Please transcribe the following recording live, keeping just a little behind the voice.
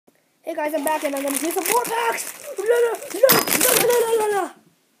Hey guys, I'm back and I'm gonna do some more packs! I'm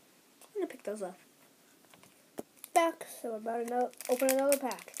gonna pick those up. Back, so we're about to open another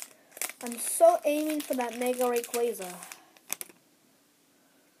pack. I'm so aiming for that Mega Rayquaza.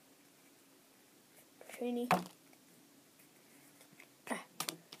 Shiny.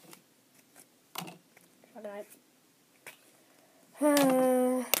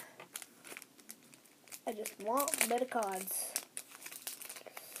 I just want better cards.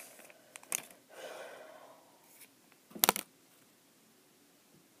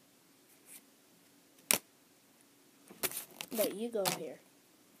 Let you go here.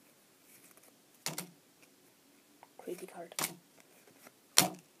 Crazy card.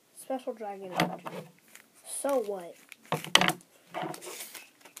 Special Dragon Energy. So what?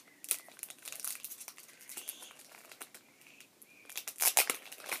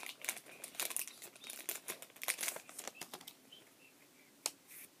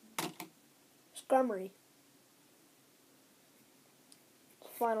 Scrummery.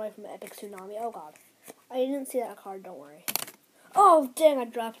 Flying away from the Epic Tsunami. Oh god. I didn't see that card, don't worry. Oh dang, I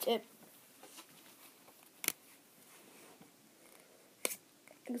dropped it.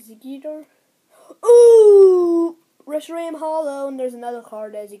 Executor. Ooh! Reshiram Hollow, and there's another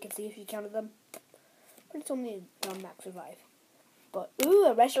card as you can see if you counted them. But it's only a max survive. But ooh,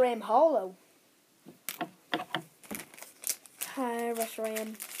 a Reshiram Hollow. Hi,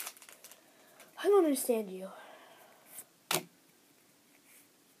 Reshiram. I don't understand you.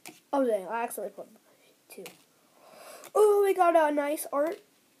 Oh dang, I accidentally put two. Oh, we got a nice art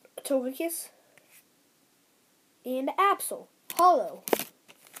Togekiss and Absol Hollow. I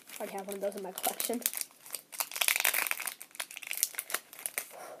already have one of those in my collection.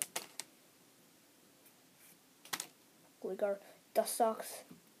 We got Dustox.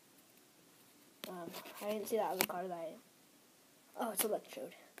 I didn't see that other card that oh, it's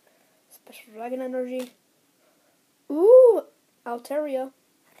Electrode. Special Dragon Energy. Ooh, Altaria.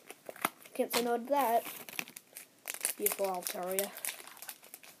 Can't say no to that. Beautiful Altaria.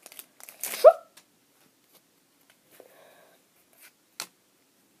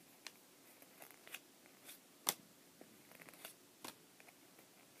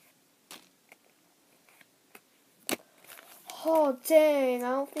 Oh dang,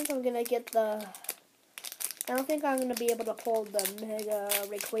 I don't think I'm gonna get the... I don't think I'm gonna be able to pull the Mega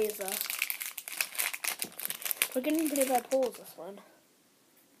Rayquaza. We're getting pretty bad pulls this one.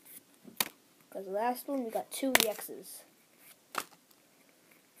 Because the last one we got 2 EXs.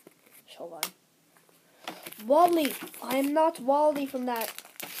 Hold on. Wally! I am not Wally from that.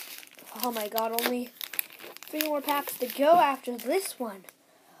 Oh my god, only 3 more packs to go after this one.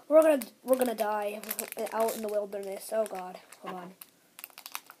 We're gonna die out in the wilderness. Oh god. Hold on.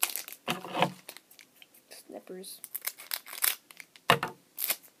 Snippers. But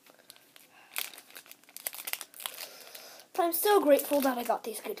I'm so grateful that I got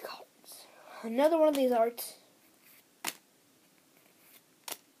these good cards. Another one of these arts.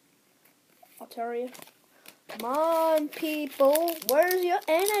 Altaria. Come on, people. Where's your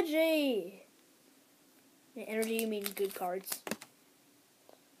energy? Your energy, you mean good cards.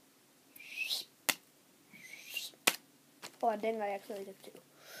 Oh, dang, I actually took 2.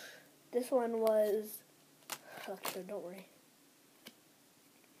 This one was... Electro, don't worry.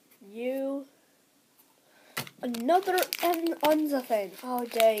 You... Another Unzafen. Oh,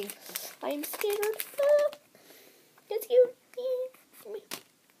 dang. I'm scared. It's you.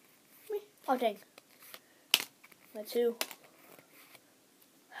 Oh, dang. My 2.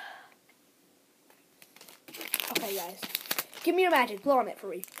 Okay, guys. Give me your magic. Blow on it for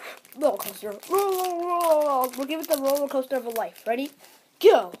me. Roller coaster. We'll give it the roller coaster of a life. Ready?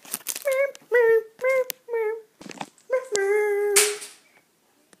 Go.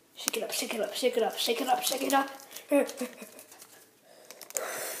 Shake it up, shake it up, shake it up, shake it up, shake it up.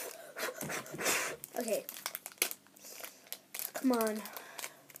 Okay. Come on.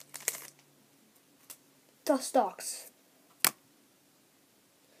 Dustox.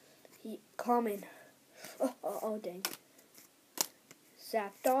 Common. Oh, dang.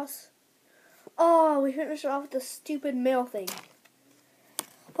 Zapdos. Oh, we finished off with the stupid mail thing.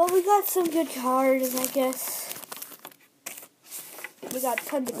 But we got some good cards, I guess. We got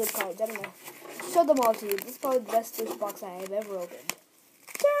tons of good cards. I don't know. Show them all to you. This is probably the best loot box I have ever opened.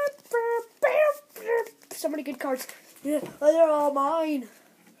 So many good cards. Yeah, they're all mine.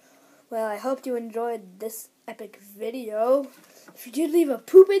 Well, I hope you enjoyed this epic video. If you did, leave a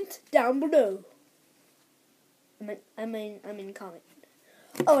poopant down below. I mean, comment.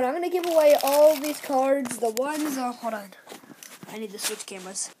 Oh, and I'm gonna give away all these cards. The ones. Oh, hold on. I need to switch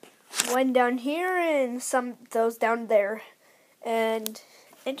cameras. One down here and those down there. And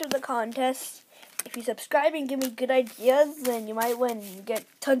enter the contest. If you subscribe and give me good ideas, then you might win. You get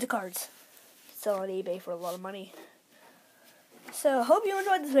tons of cards. Sell on eBay for a lot of money. So, hope you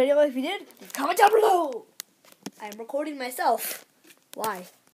enjoyed this video. If you did, comment down below. I'm recording myself. Why?